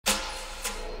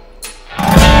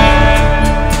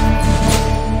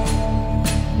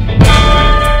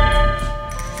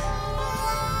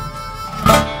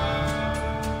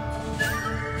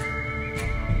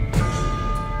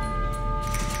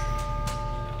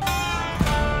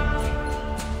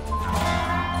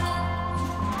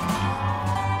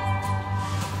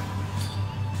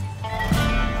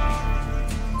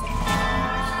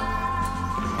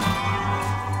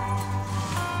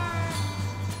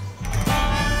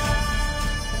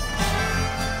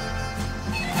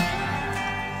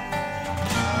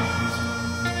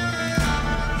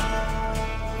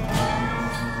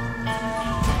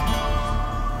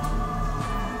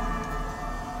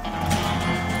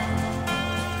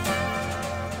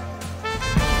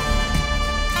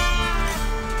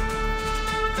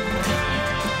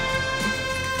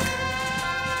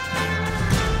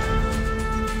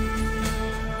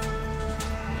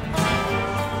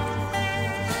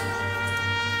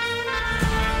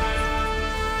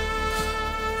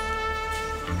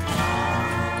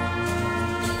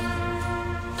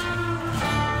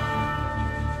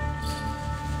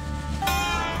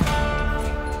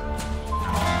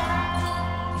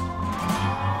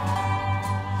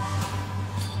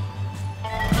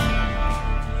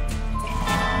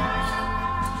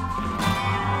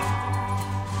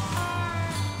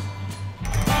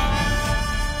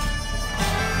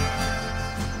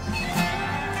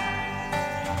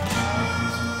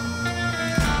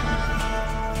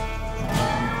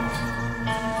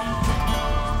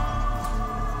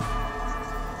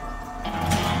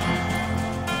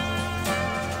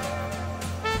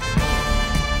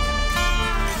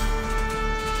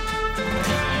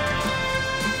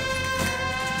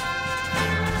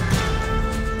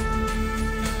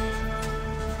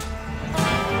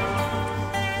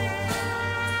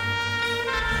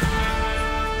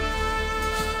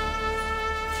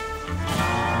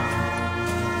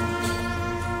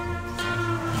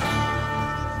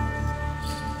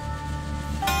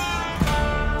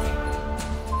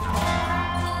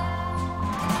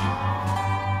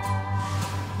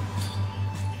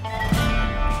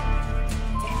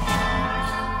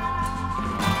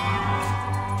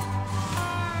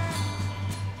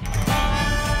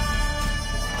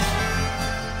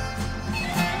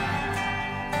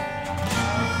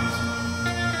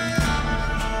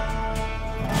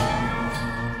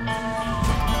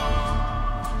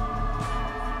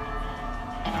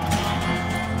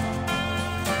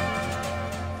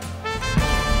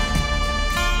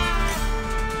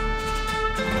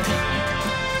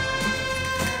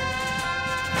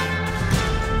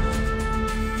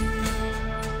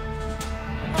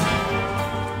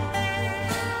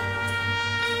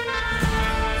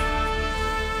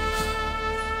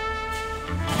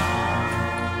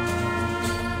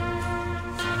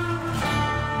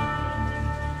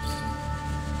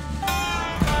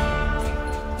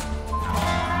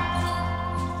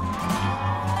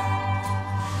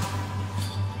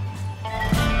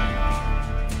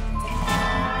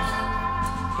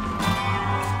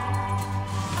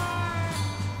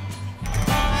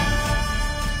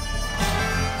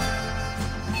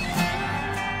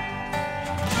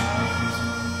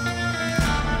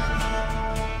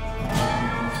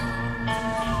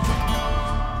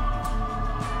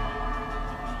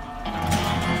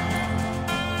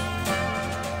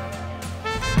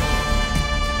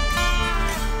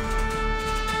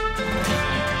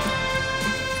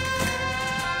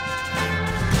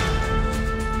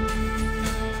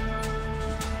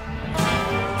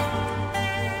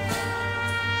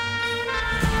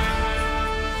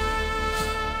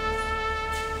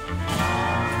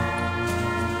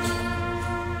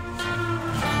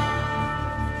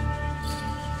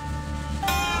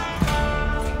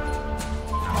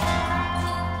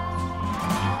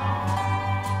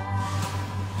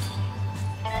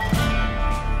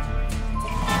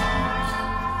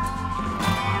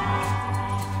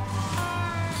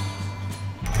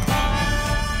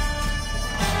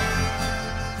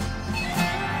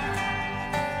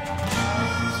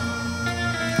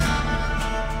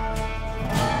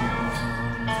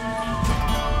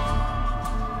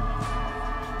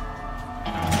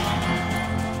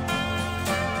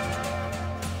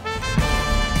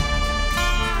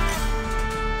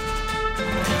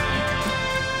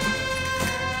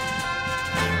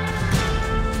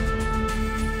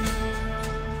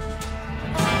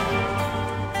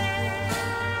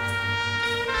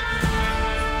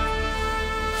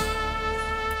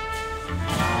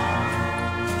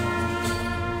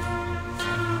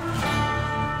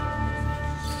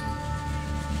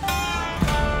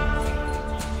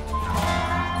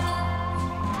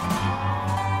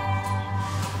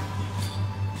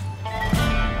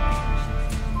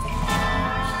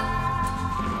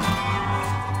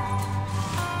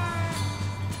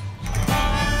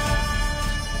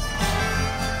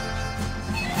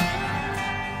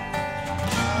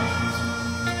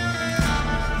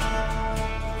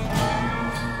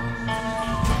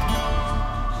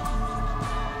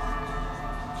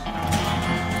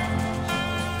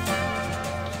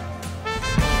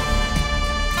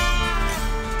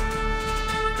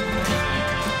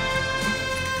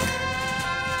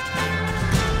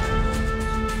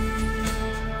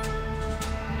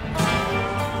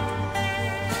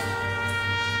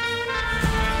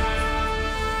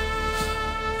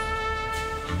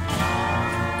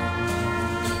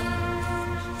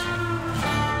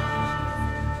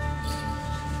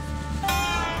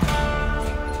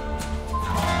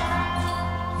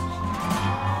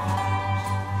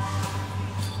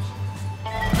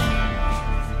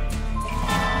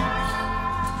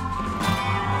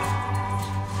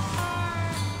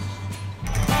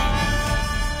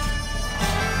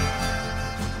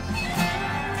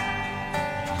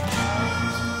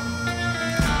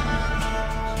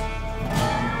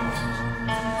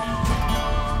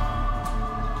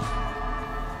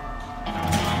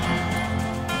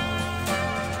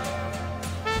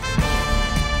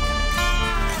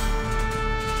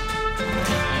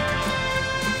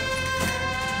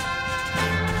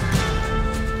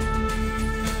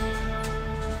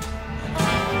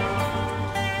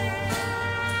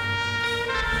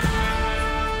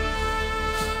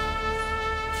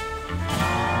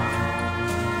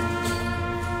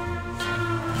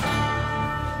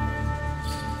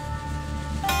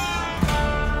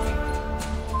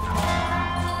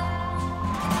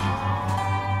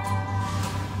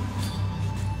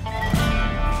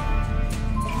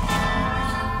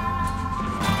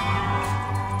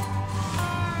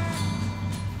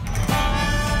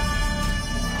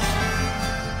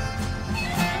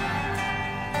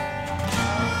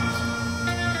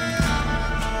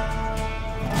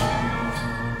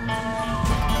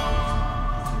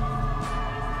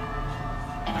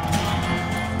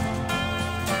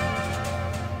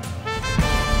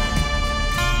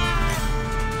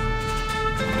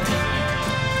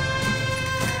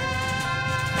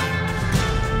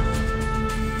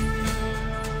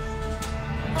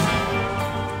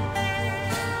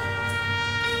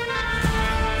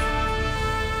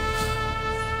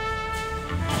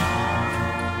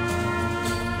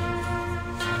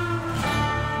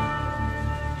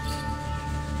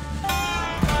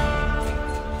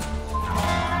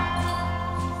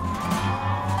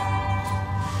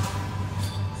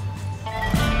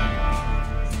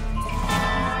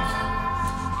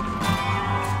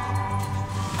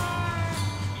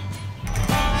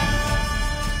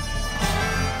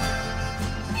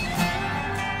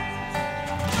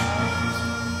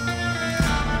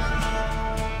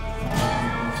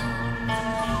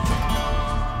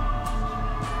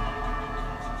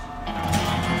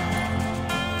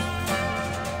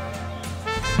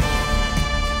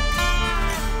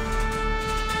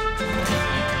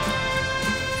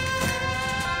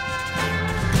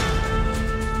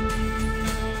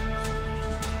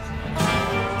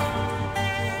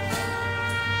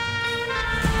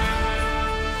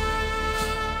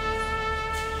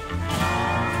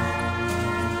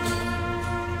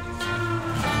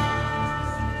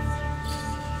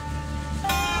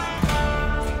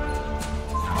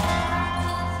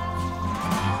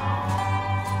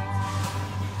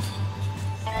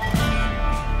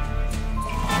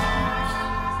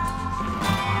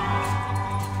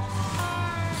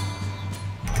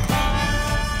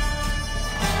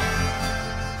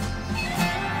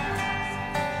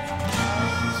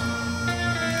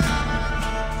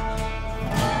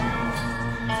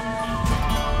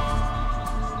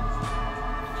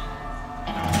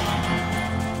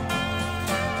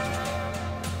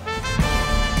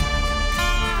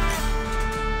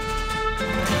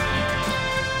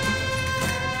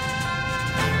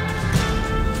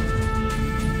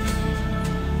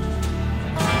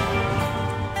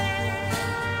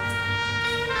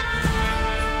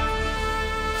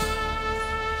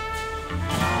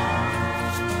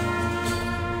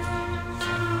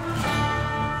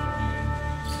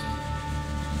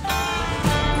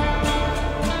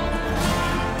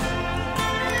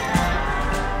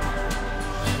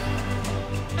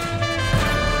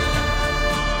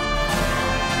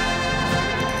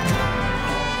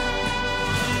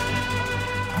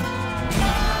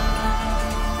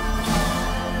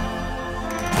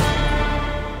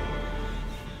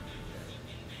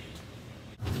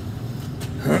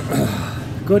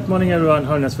Good morning everyone,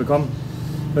 hallo und herzlich willkommen.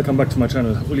 Welcome back to my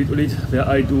channel, Ulit, where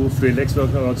I do free legs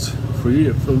workouts,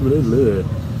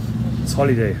 it's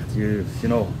holiday, you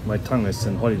know, my tongue is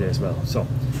on holiday as well. So,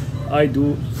 I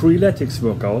do FREELETICS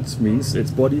workouts, means it's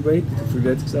body weight,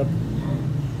 FREELETICS up.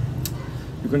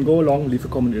 You can go along, leave a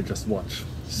comment or just watch.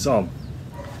 So,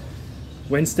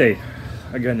 Wednesday,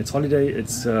 again it's holiday,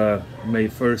 it's May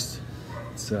 1st,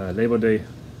 it's Labor Day,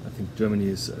 I think Germany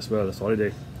is as well as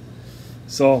holiday.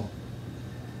 So,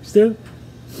 still,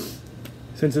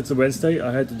 since it's a Wednesday,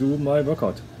 I had to do my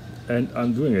workout, and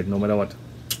I'm doing it no matter what.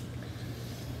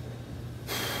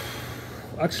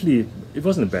 Actually, it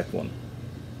wasn't a bad one.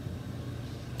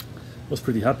 Was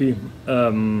pretty happy.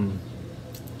 It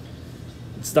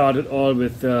started all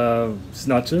with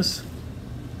snatches.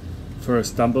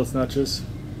 First dumbbell snatches.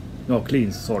 No,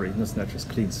 cleans, sorry, not snatches,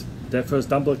 cleans. The first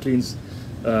dumbbell cleans.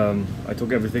 I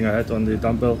took everything I had on the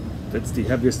dumbbell. That's the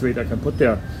heaviest weight I can put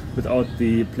there without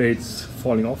the plates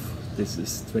falling off. This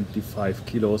is 25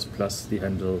 kilos plus the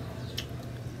handle,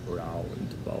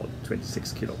 around about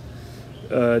 26 kilo.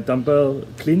 Dumbbell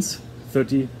cleans,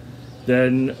 30.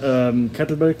 Then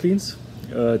kettlebell cleans,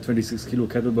 26 kilo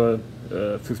kettlebell,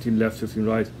 15 left, 15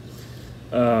 right.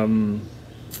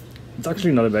 It's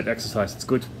actually not a bad exercise. It's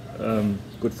good,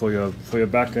 good for your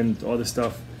back and all this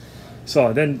stuff.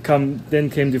 So then came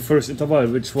the first interval,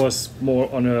 which was more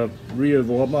on a real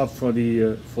warm up for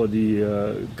the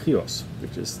KRIOS,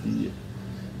 which is the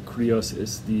KRIOS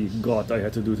is the god I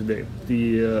had to do today.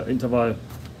 The interval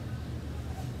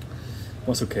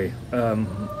was okay.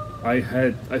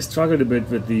 I struggled a bit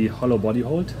with the hollow body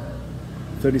hold.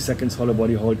 30 seconds hollow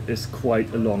body hold is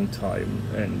quite a long time,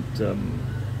 and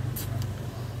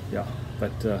yeah,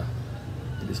 but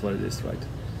it is what it is, right?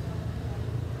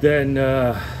 Then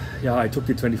yeah, I took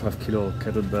the 25 kilo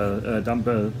kettlebell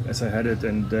dumbbell as I had it,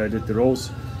 and did the rows.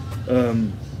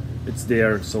 It's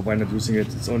there, so why not using it?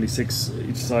 It's only 6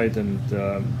 each side, and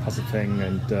Passifang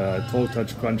and toe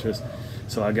touch crunches.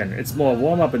 So again, it's more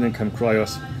warm up, and then come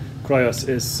KRIOS. KRIOS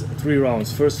is 3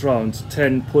 rounds. First round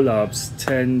 10 pull-ups,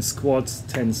 10 squats,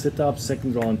 10 sit-ups.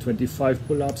 Second round 25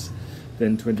 pull-ups,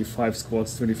 then 25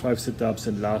 squats, 25 sit-ups,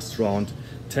 and last round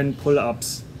 10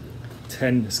 pull-ups,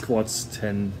 10 squats,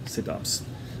 10 sit-ups.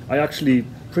 I actually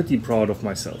pretty proud of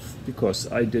myself because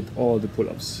I did all the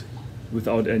pull-ups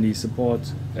without any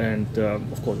support, and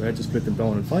of course I had to split them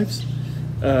down in 5s.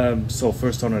 So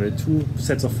first round I did 2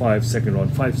 sets of 5, second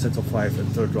round 5 sets of 5, and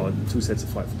third round 2 sets of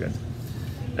 5 again.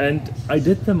 And I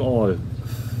did them all.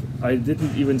 I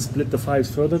didn't even split the 5s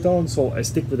further down, so I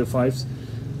stick with the 5s.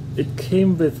 It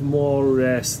came with more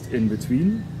rest in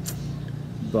between,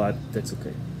 but that's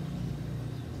okay.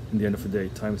 In the end of the day,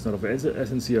 time is not of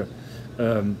essence here.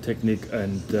 Technique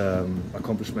and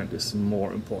accomplishment is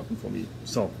more important for me.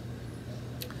 So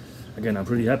again, I'm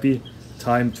pretty happy.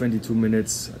 Time 22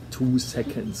 minutes 2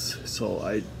 seconds, so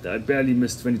I barely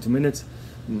missed 22 minutes.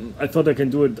 I thought I can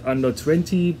do it under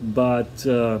 20, but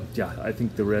yeah, I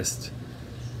think the rest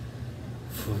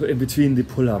in between the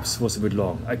pull-ups was a bit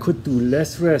long. I could do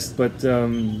less rest, but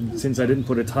since I didn't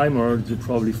put a timer, you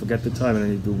probably forget the time, and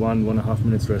then you do 1.5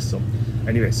 minutes rest. So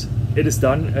anyways, it is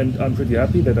done, and I'm pretty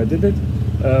happy that I did it,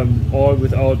 all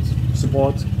without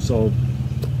support, so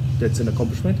that's an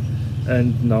accomplishment.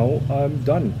 And now I'm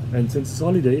done, and since it's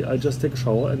holiday, I just take a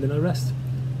shower and then I rest.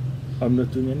 I'm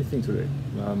not doing anything today,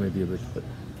 maybe a bit, but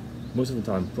most of the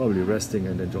time probably resting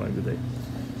and enjoying the day.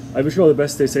 I wish you all the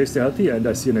best, stay safe, stay healthy, and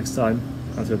I see you next time.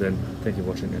 Until then, thank you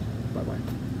for watching, and bye bye.